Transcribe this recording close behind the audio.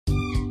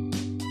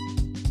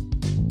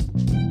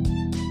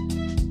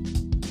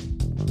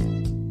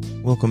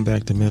Welcome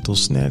back to Mental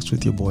Snacks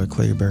with your boy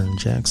Claiborne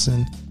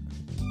Jackson.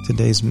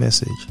 Today's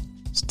message: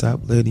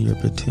 stop letting your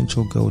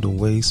potential go to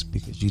waste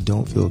because you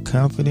don't feel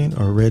confident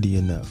or ready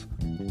enough.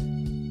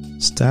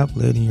 Stop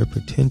letting your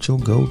potential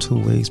go to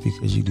waste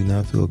because you do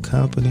not feel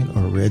confident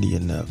or ready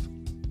enough.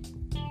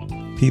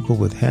 People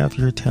with half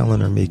your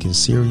talent are making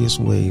serious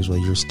waves while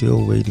you're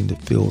still waiting to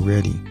feel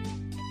ready.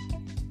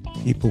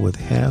 People with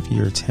half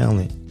your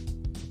talent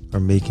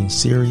are making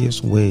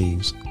serious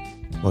waves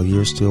while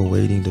you're still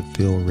waiting to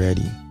feel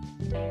ready.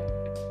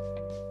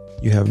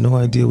 You have no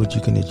idea what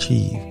you can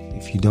achieve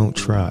if you don't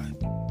try.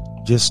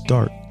 Just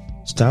start.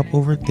 Stop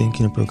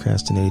overthinking and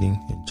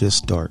procrastinating and just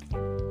start.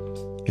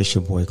 It's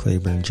your boy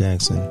Claiborne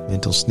Jackson,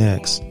 Mental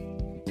Snacks.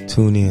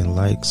 Tune in,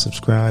 like,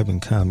 subscribe, and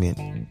comment.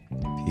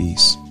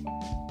 Peace.